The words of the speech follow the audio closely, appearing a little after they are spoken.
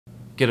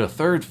Get a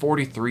third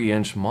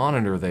 43-inch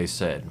monitor, they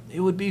said. It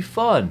would be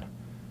fun,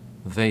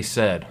 they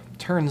said.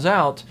 Turns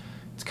out,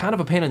 it's kind of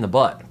a pain in the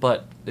butt,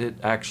 but it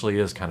actually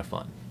is kind of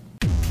fun.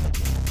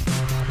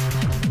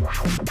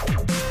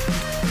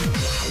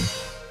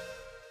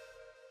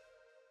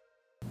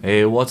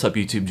 Hey, what's up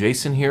YouTube?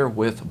 Jason here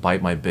with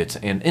Byte My Bits,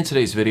 and in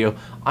today's video,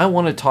 I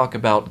want to talk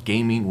about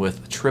gaming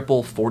with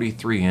triple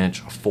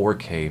 43-inch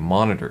 4K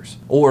monitors.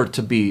 Or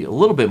to be a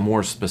little bit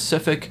more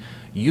specific,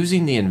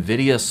 using the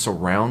Nvidia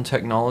Surround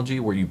technology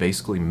where you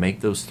basically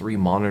make those three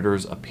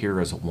monitors appear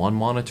as one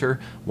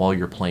monitor while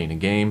you're playing a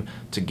game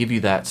to give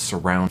you that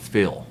surround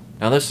feel.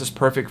 Now this is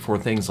perfect for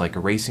things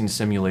like racing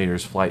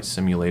simulators, flight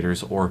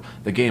simulators, or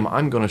the game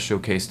I'm going to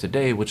showcase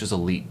today, which is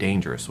Elite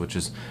Dangerous, which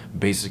is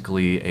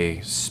basically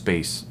a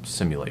space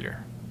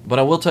simulator. But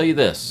I will tell you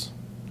this,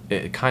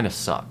 it kind of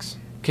sucks.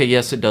 Okay,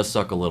 yes, it does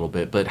suck a little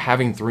bit, but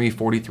having three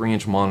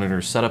 43-inch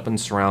monitors set up in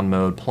surround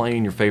mode,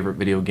 playing your favorite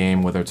video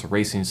game, whether it's a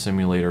racing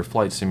simulator,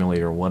 flight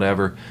simulator,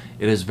 whatever,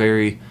 it is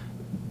very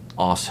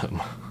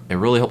awesome. It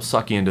really helps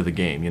suck you into the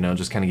game, you know,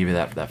 just kind of give you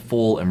that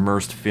full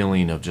immersed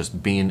feeling of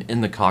just being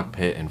in the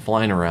cockpit and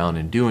flying around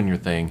and doing your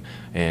thing,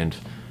 and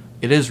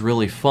it is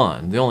really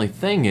fun. The only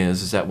thing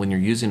is that when you're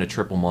using a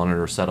triple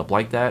monitor setup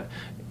like that,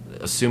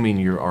 assuming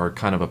you are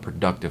kind of a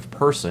productive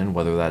person,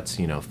 whether that's,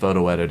 you know,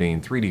 photo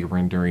editing, 3D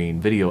rendering,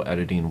 video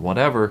editing,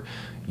 whatever,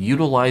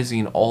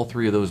 utilizing all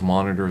three of those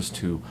monitors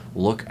to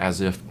look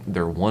as if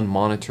they're one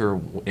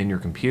monitor in your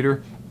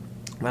computer,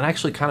 that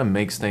actually kind of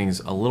makes things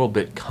a little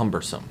bit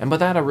cumbersome. And by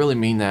that I really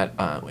mean that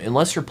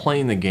unless you're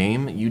playing the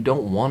game, you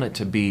don't want it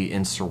to be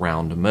in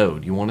surround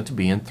mode. You want it to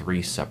be in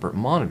three separate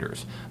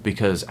monitors,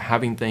 because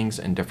having things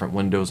in different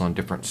windows on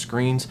different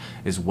screens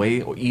is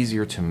way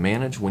easier to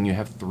manage when you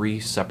have three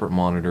separate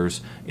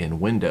monitors in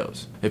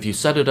Windows. If you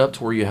set it up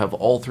to where you have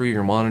all three of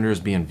your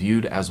monitors being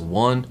viewed as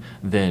one,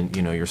 then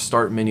you know your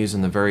start menu's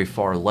in the very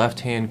far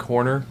left hand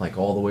corner, like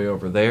all the way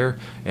over there,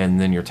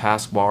 and then your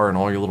taskbar and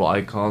all your little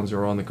icons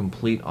are on the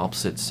complete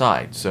opposite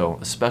side. So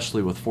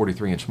especially with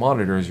 43-inch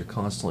monitors, you're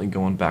constantly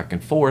going back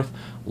and forth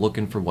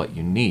looking for what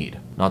you need.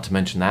 Not to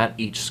mention that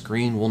each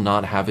screen will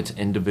not have its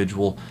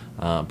individual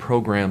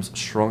programs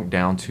shrunk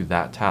down to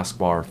that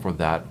taskbar for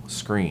that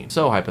screen.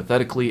 So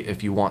hypothetically,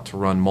 if you want to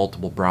run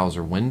multiple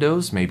browser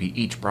windows, maybe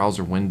each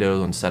browser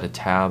window and set of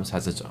tabs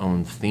has its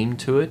own theme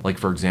to it. Like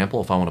for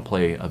example, if I want to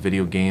play a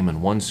video game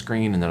in one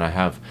screen and then I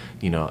have,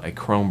 you know, a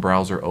Chrome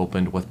browser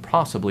opened with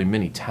possibly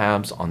many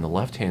tabs on the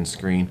left-hand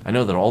screen, I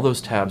know that all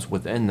those tabs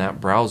within that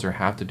browser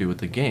have to do with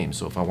the game.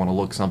 So if I want to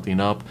look something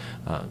up,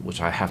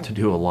 which I have to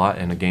do a lot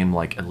in a game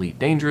like Elite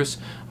Dangerous,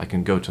 I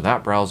can go to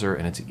that browser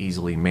and it's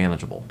easily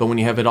manageable. But when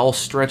you have it all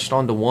stretched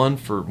onto one,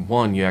 for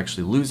one, you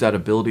actually lose that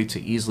ability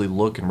to easily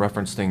look and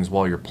reference things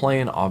while you're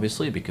playing,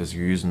 obviously, because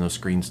you're using those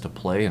screens to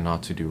play and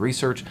not to do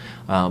research.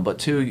 But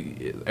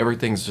two,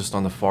 everything's just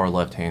on the far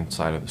left-hand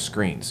side of the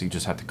screen. So you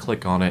just have to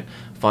click on it,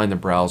 find the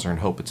browser, and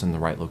hope it's in the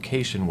right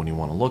location when you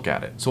want to look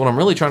at it. So what I'm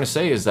really trying to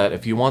say is that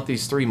if you want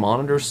these three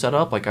monitors set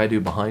up like I do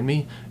behind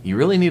me, you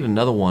really need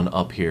another one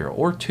up here,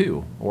 or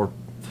two, or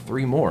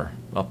three more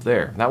up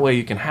there. That way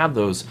you can have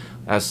those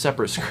as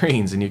separate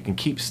screens and you can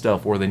keep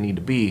stuff where they need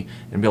to be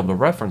and be able to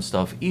reference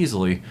stuff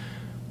easily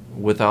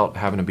without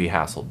having to be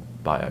hassled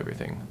by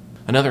everything.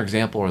 Another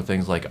example are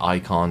things like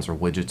icons or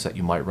widgets that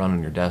you might run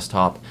on your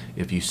desktop.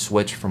 If you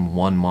switch from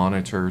one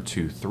monitor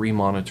to three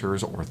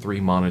monitors or three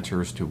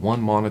monitors to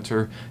one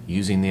monitor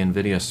using the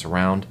Nvidia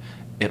Surround,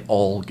 it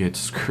all gets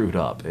screwed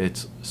up.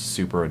 It's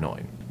super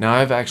annoying. Now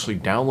I've actually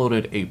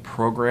downloaded a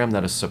program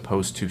that is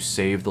supposed to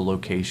save the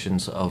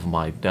locations of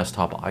my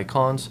desktop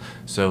icons.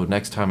 So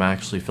next time I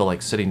actually feel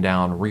like sitting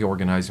down,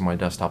 reorganizing my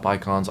desktop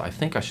icons, I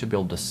think I should be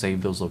able to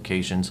save those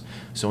locations.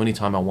 So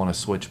anytime I want to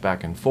switch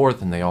back and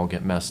forth and they all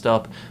get messed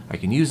up, I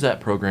can use that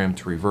program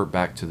to revert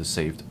back to the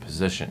saved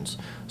positions.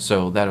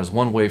 So that is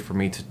one way for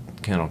me to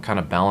kind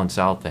of balance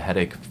out the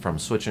headache from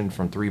switching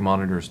from three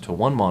monitors to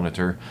one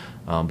monitor,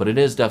 but it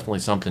is definitely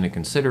something to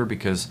consider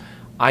because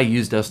I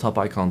use desktop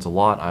icons a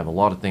lot. I have a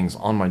lot of things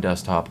on my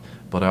desktop,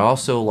 but I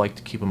also like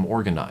to keep them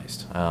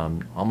organized,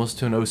 almost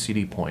to an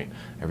OCD point.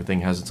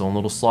 Everything has its own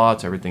little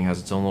slots, everything has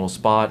its own little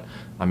spot.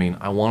 I mean,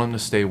 I want them to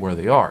stay where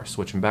they are.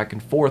 Switching back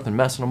and forth and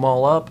messing them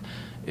all up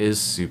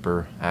is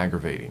super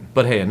aggravating.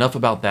 But hey, enough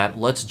about that.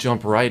 Let's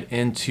jump right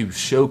into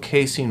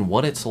showcasing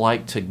what it's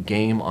like to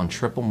game on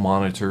triple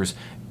monitors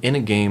in a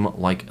game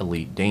like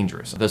Elite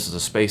Dangerous. This is a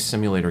space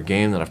simulator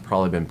game that I've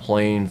probably been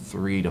playing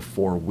 3 to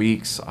 4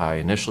 weeks. I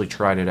initially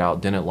tried it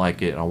out, didn't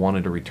like it, and I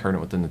wanted to return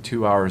it within the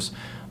 2 hours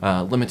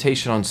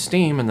limitation on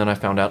Steam, and then I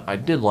found out I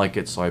did like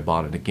it, so I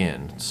bought it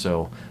again.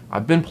 So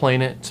I've been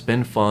playing it, it's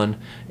been fun,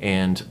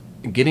 and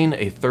getting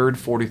a third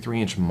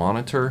 43-inch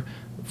monitor,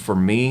 for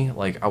me,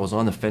 like I was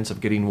on the fence of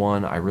getting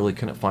one. I really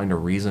couldn't find a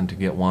reason to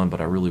get one,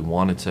 but I really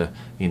wanted to,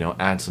 you know,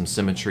 add some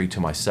symmetry to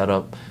my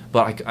setup.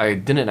 But I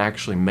didn't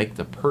actually make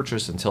the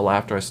purchase until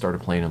after I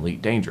started playing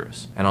Elite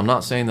Dangerous. And I'm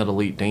not saying that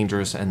Elite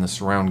Dangerous and the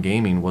surround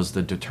gaming was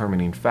the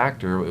determining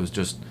factor.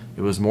 It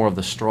was more of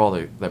the straw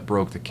that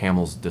broke the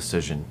camel's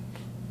decision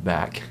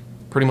back.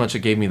 pretty much it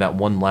gave me that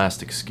one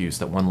last excuse,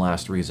 that one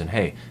last reason.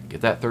 Hey, get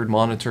that third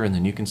monitor and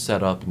then you can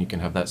set up and you can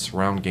have that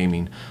surround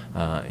gaming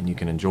and you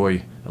can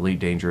enjoy Elite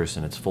Dangerous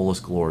in its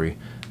fullest glory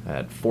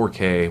at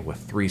 4K with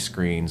 3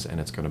 screens, and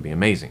it's going to be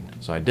amazing.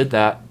 So I did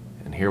that,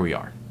 and here we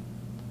are.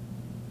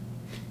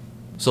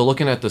 So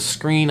looking at the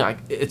screen,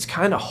 it's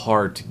kind of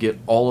hard to get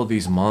all of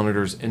these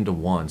monitors into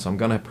one. So I'm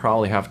going to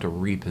probably have to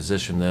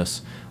reposition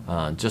this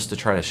just to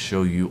try to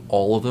show you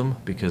all of them,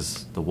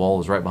 because the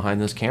wall is right behind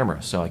this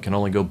camera. So I can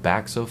only go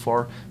back so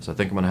far. So I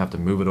think I'm going to have to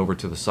move it over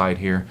to the side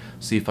here,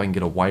 see if I can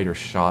get a wider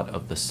shot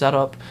of the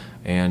setup.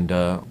 And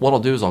what I'll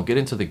do is I'll get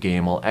into the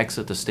game, I'll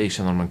exit the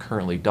station that I'm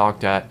currently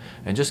docked at,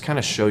 and just kind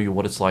of show you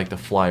what it's like to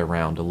fly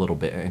around a little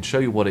bit, and show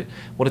you what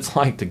it's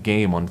like to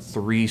game on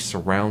 3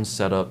 surround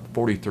setup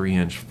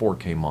 43-inch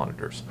 4K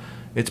monitors.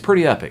 It's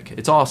pretty epic.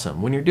 It's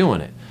awesome when you're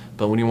doing it,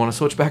 but when you want to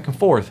switch back and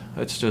forth,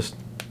 it's just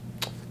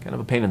kind of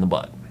a pain in the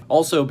butt.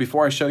 Also,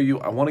 before I show you,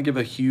 I want to give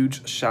a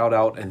huge shout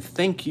out and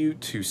thank you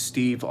to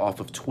Steve off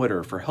of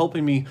Twitter for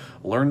helping me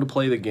learn to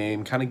play the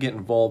game, kind of get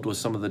involved with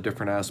some of the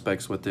different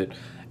aspects with it,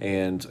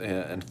 and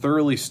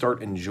thoroughly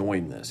start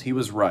enjoying this. He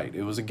was right.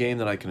 It was a game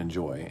that I can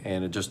enjoy,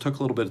 and it just took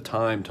a little bit of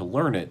time to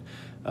learn it,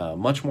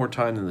 much more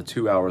time than the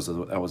 2 hours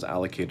that was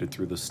allocated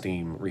through the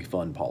Steam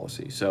refund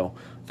policy. So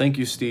thank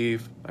you,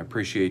 Steve. I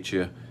appreciate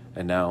you.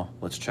 And now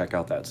let's check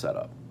out that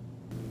setup.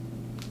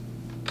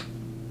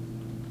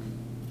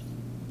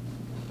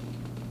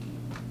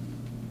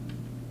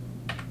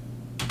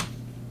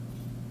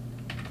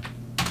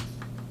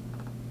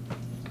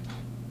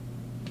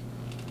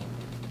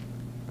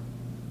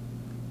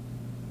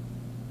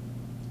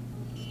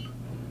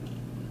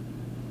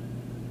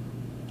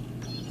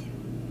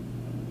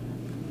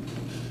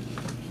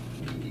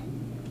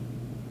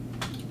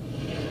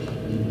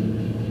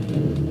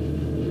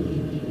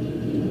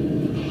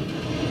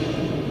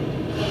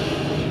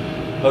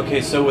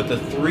 Okay, so with the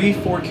 3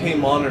 4K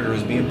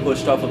monitors being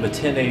pushed off of a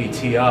 1080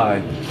 Ti,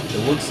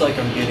 it looks like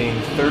I'm getting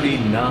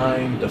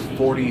 39 to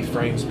 40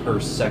 frames per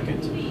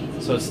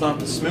second. So it's not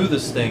the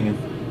smoothest thing,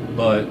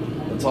 but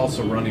it's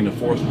also running a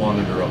 4th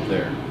monitor up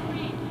there.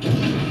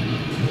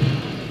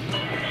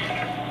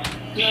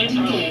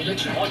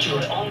 Watch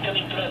your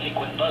oncoming traffic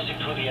when passing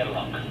through the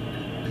airlock.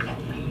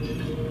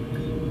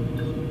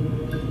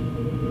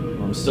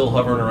 I'm still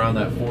hovering around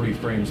that 40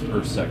 frames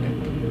per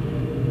second.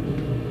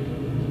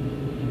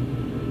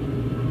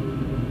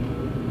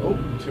 Oh,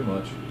 too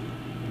much.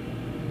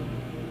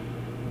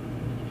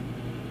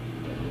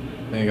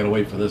 Then I gotta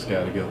wait for this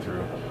guy to go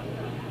through.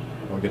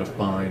 I'll get a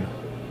fine.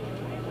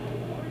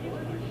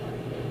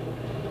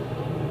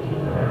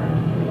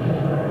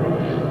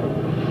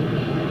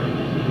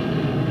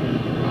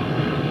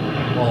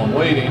 While I'm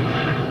waiting,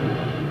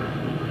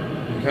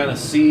 you can kind of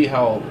see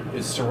how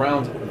it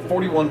surrounds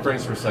 41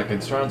 frames per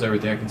second, surrounds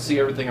everything. I can see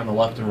everything on the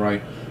left and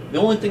right. The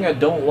only thing I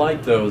don't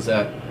like though is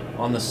that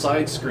on the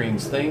side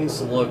screens,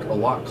 things look a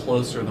lot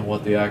closer than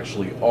what they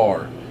actually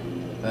are.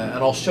 And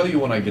I'll show you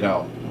when I get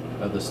out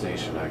of the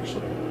station,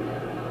 actually.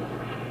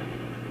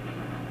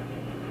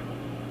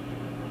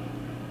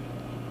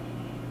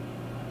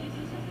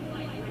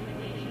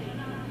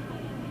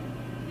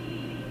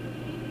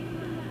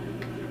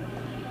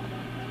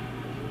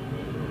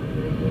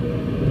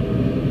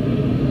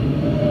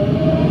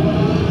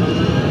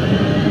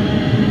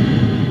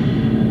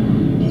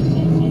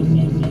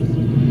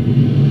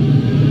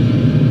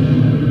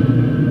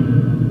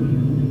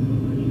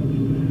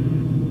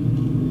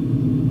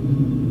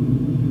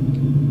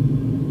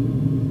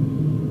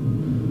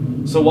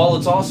 So while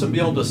it's awesome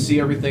being able to see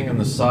everything on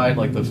the side,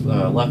 like the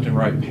left and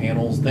right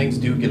panels, things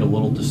do get a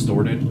little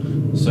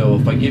distorted. So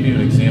if I give you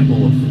an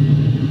example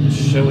of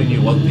showing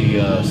you what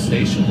the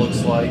station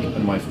looks like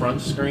on my front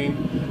screen,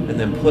 and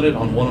then put it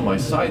on one of my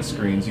side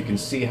screens, you can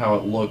see how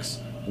it looks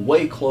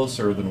way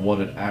closer than what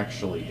it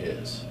actually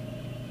is.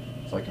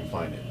 If I can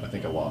find it. I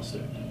think I lost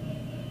it.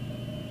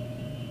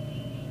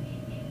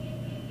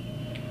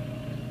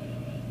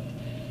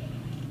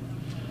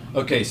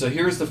 Okay, so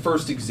here's the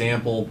first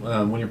example.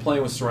 When you're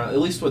playing with surround, at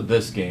least with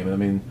this game, I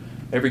mean,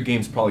 every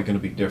game's probably going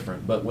to be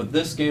different, but with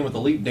this game, with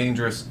Elite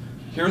Dangerous,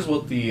 here's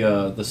what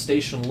the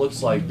station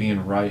looks like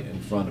being right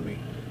in front of me.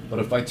 But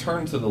if I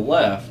turn to the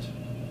left,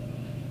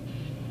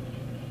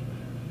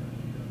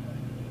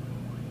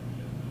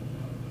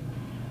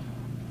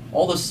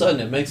 all of a sudden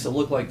it makes it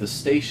look like the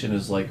station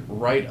is like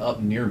right up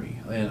near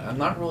me. And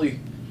I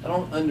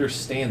don't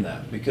understand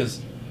that,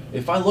 because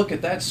if I look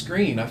at that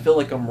screen, I feel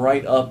like I'm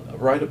right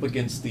up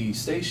against the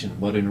station,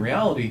 but in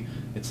reality,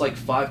 it's like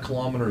 5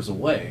 kilometers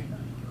away.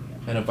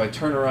 And if I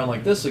turn around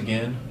like this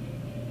again,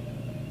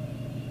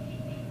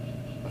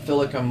 I feel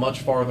like I'm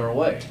much farther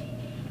away.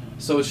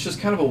 So it's just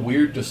kind of a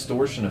weird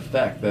distortion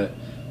effect that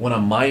when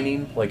I'm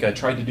mining, like I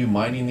tried to do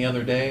mining the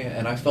other day,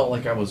 and I felt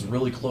like I was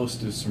really close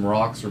to some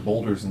rocks or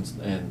boulders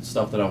and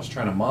stuff that I was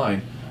trying to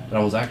mine, and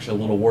I was actually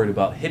a little worried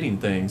about hitting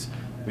things,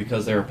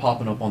 because they were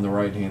popping up on the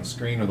right-hand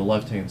screen or the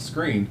left-hand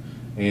screen,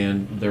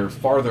 and they're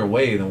farther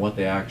away than what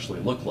they actually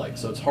look like.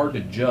 So it's hard to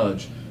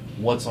judge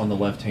what's on the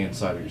left-hand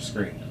side of your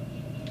screen.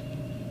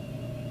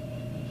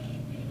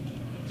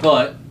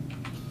 But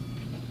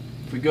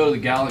if we go to the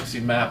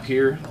galaxy map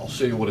here, I'll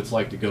show you what it's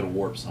like to go to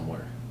warp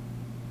somewhere.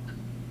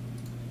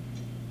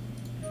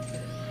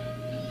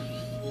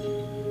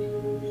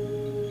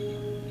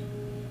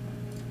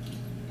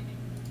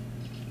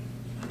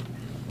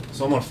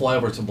 So I'm going to fly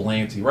over to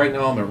Blanty. Right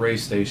now I'm at Ray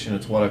Station.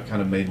 It's what I've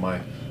kind of made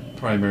my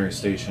primary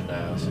station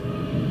as.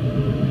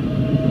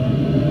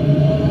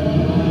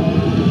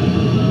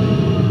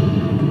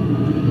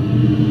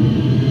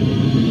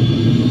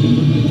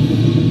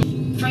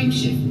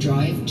 Frameshift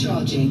drive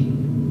charging.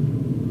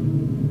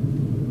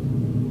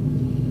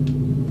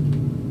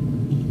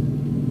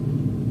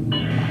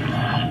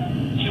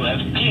 You have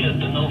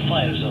cleared the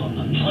no-fire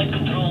zone. Flight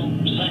control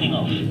signing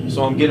off.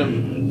 So I'm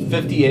getting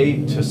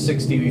 58 to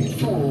 60.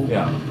 4,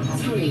 Yeah.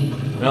 3,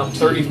 No,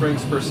 30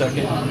 frames per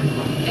second. 1,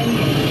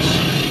 engage.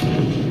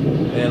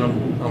 And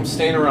I'm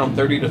staying around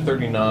 30 to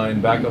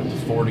 39, back up to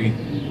 40,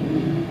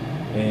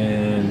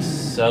 and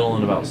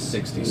settling about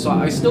 60. So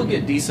I still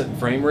get decent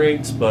frame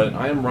rates, but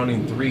I am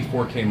running 3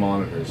 4K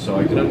monitors, so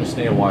I can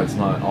understand why it's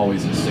not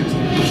always at 60.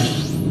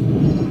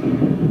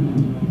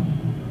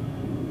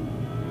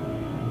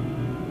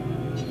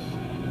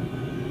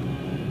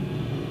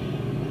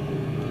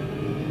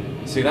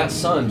 See, that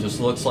sun just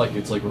looks like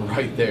it's like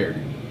right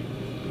there.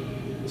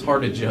 It's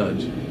hard to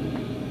judge.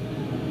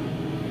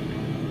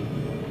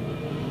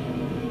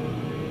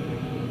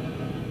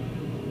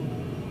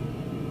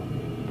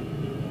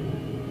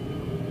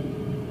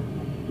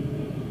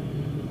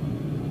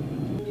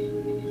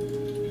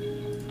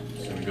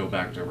 Just gonna go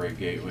back to Ray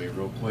Gateway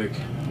real quick.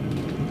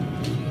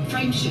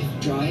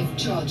 Frameshift drive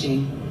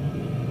charging.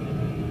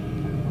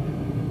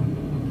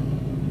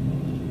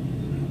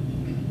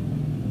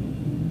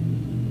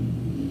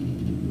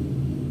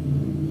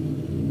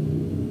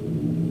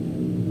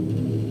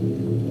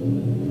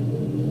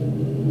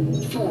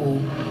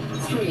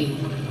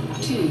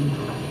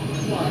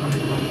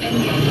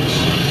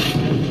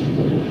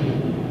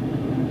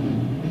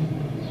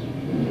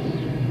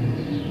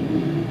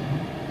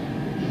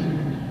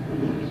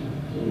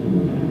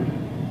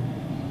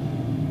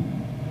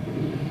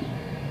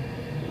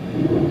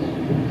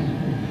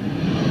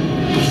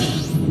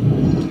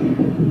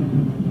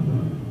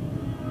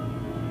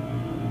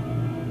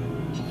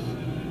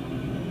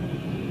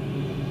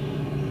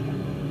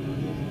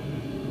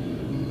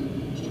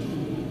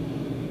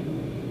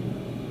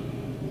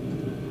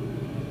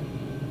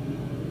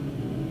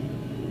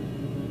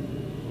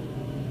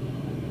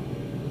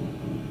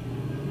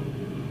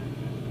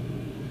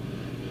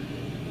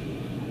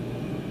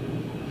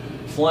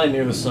 Flying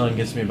near the sun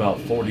gets me about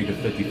 40 to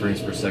 50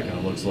 frames per second,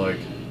 it looks like.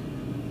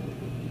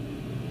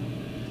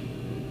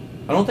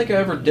 I don't think I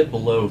ever dip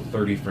below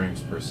 30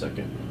 frames per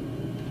second.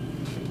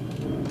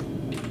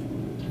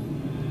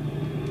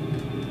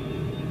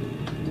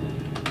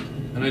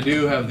 And I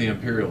do have the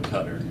Imperial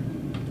Cutter.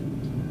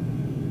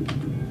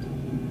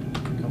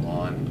 Come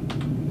on.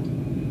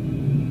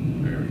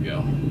 There we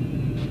go.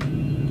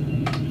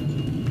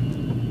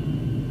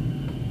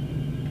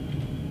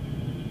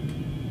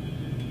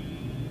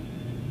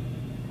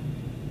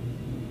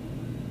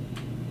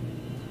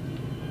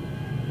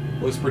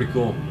 Looks pretty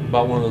cool.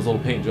 Bought one of those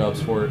little paint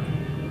jobs for it.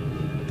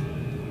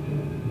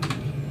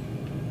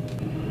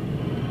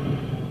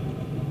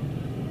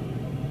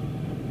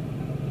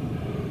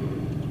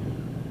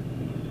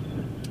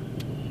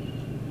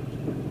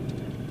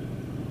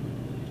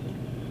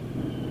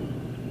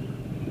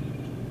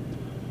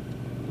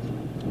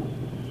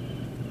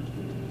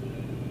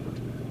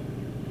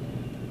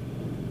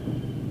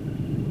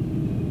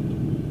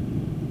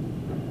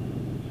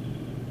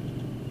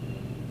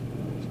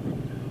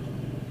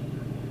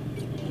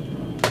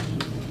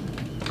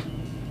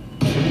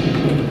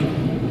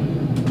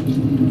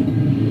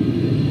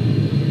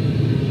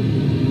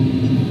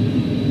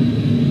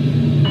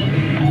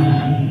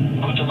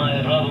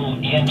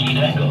 Yankee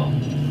Tango.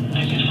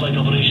 This is Flight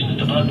Operations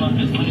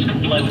Department. Please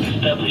comply with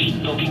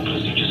established docking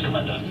procedures,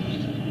 Commander.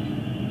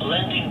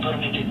 Landing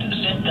permitted.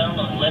 Set down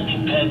on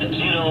landing pad 02.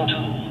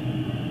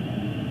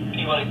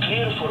 You are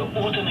clear for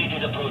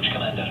automated approach,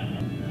 Commander.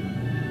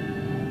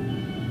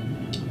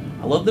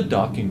 I love the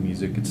docking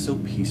music. It's so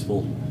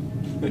peaceful.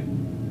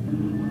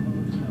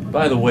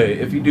 By the way,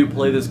 if you do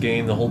play this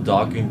game, the whole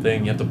docking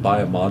thing, you have to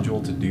buy a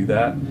module to do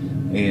that.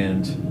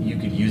 And you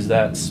could use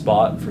that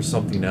spot for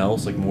something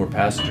else, like more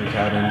passenger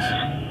cabins.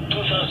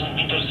 2,000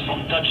 meters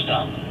from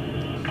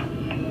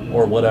touchdown.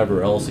 Or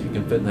whatever else that you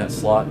can fit in that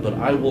slot. But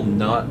I will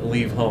not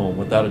leave home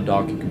without a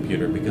docking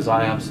computer because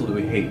I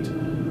absolutely hate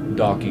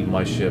docking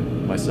my ship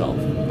myself.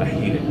 I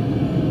hate it.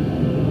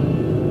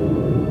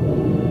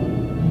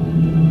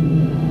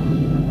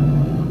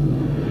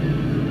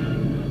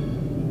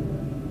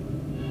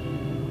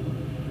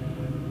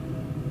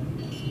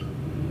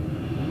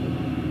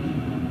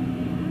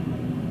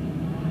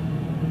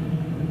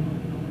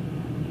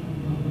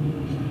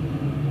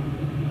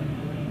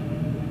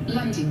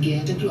 Landing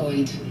gear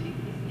deployed.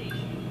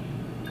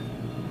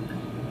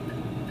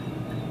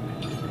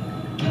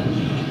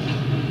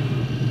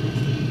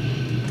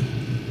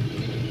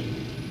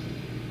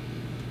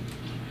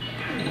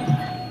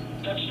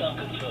 Touchdown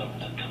confirmed.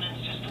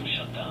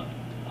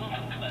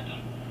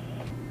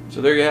 So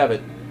there you have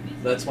it.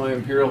 That's my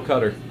Imperial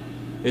cutter.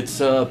 It's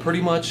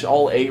pretty much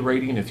all A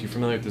rating. If you're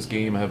familiar with this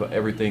game, I have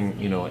everything,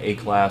 you know, A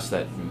class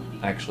that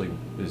actually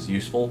is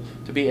useful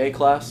to be A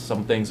class.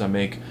 Some things I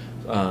make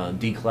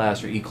D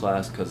class or E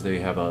class because they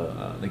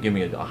have they give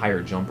me a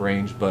higher jump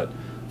range. But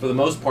for the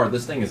most part,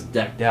 this thing is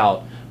decked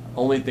out.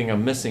 Only thing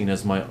I'm missing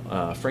is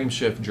my frame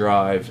shift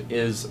drive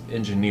is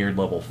engineered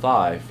level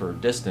 5 for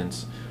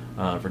distance.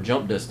 For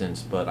jump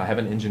distance, but I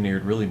haven't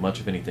engineered really much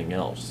of anything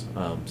else.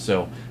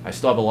 So I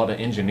still have a lot of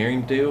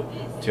engineering to do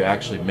to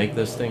actually make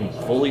this thing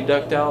fully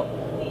decked out,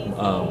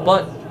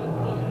 but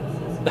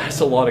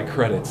that's a lot of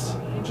credits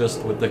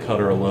just with the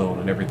cutter alone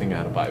and everything I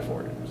had to buy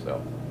for it.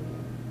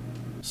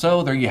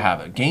 So there you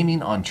have it,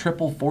 gaming on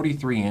triple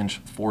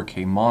 43-inch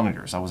 4K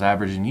monitors. I was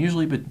averaging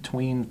usually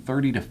between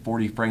 30 to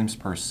 40 frames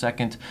per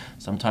second.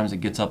 Sometimes it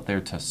gets up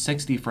there to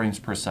 60 frames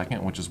per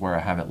second, which is where I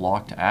have it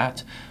locked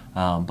at.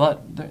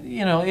 But,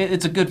 you know,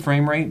 it's a good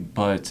frame rate,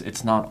 but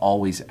it's not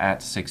always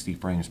at 60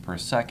 frames per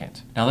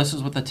second. Now this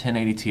is with the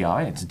 1080 Ti.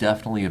 It's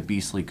definitely a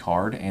beastly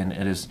card, and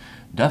it is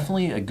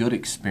definitely a good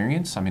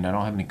experience. I mean, I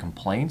don't have any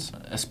complaints,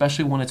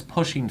 especially when it's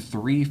pushing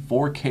 3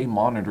 4K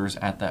monitors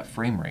at that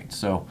frame rate.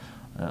 So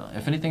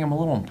if anything, I'm a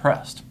little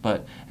impressed.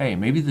 But hey,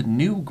 maybe the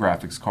new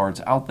graphics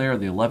cards out there,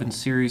 the 11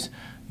 series,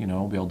 you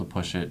know, will be able to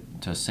push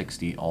it to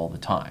 60 all the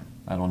time.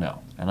 I don't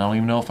know. And I don't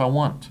even know if I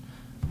want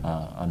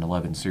an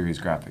 11 series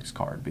graphics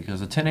card, because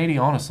the 1080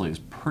 honestly is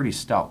a pretty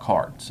stout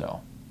card.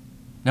 So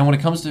now when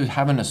it comes to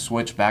having to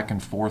switch back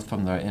and forth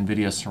from the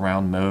Nvidia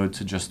Surround mode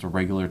to just a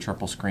regular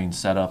triple screen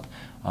setup,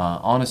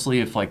 honestly,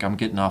 if like I'm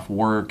getting off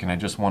work and I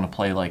just want to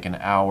play like an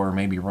hour,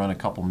 maybe run a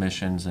couple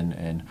missions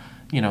and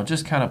you know,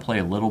 just kind of play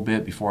a little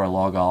bit before I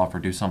log off or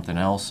do something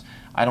else,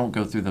 I don't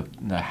go through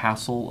the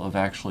hassle of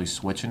actually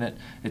switching it.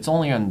 It's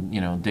only on, you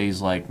know,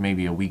 days like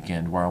maybe a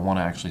weekend where I want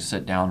to actually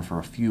sit down for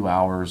a few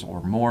hours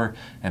or more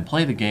and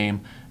play the game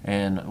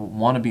and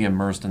want to be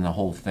immersed in the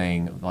whole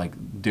thing,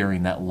 like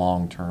during that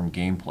long-term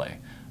gameplay.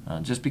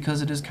 Just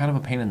because it is kind of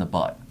a pain in the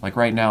butt. Like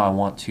right now I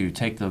want to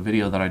take the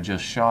video that I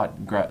just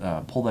shot,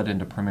 pull that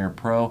into Premiere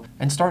Pro,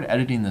 and start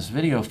editing this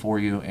video for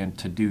you, and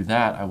to do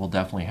that I will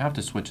definitely have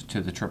to switch it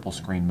to the triple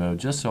screen mode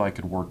just so I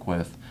could work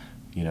with,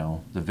 you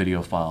know, the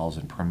video files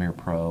and Premiere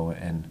Pro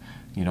and,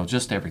 you know,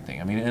 just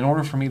everything. I mean, in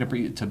order for me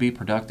to be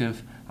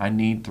productive, I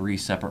need 3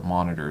 separate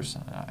monitors.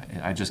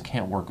 I just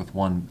can't work with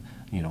one,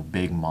 you know,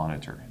 big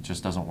monitor. It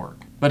just doesn't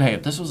work. But hey,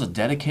 if this was a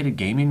dedicated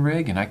gaming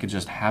rig and I could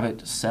just have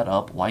it set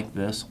up like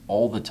this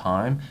all the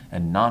time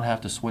and not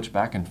have to switch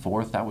back and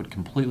forth, that would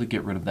completely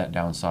get rid of that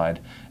downside,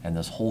 and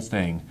this whole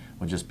thing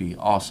would just be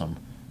awesome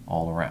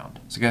all around.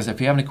 So guys,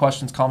 if you have any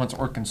questions, comments,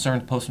 or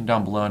concerns, post them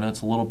down below. I know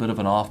it's a little bit of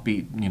an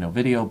offbeat, you know,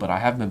 video, but I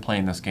have been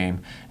playing this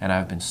game and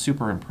I've been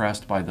super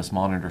impressed by this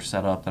monitor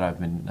setup that I've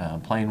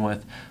been playing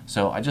with.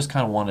 So I just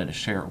kind of wanted to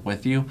share it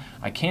with you.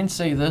 I can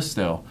say this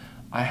though,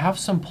 I have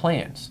some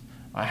plans.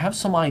 I have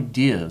some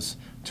ideas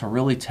to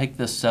really take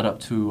this setup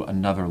to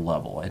another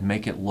level and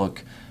make it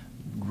look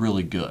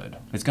really good.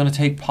 It's going to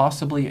take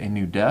possibly a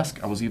new desk.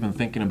 I was even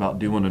thinking about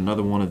doing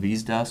another one of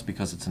these desks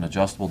because it's an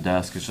adjustable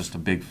desk. It's just a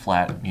big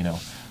flat, you know,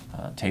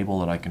 table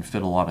that I can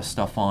fit a lot of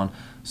stuff on.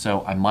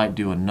 So I might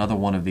do another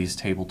one of these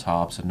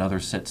tabletops, another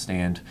sit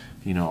stand,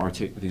 you know, or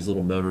these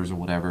little motors or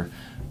whatever.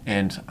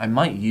 And I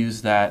might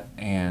use that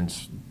and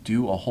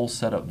do a whole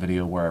setup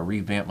video where I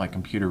revamp my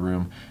computer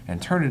room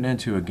and turn it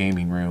into a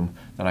gaming room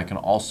that I can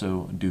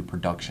also do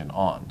production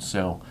on.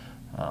 So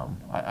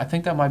I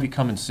think that might be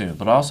coming soon,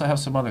 but I also have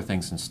some other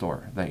things in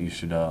store that you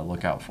should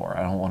look out for.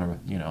 I don't want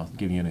to, you know,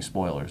 give you any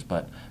spoilers,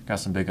 but got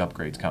some big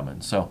upgrades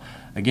coming. So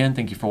again,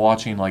 thank you for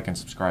watching, like and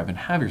subscribe, and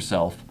have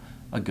yourself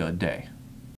a good day.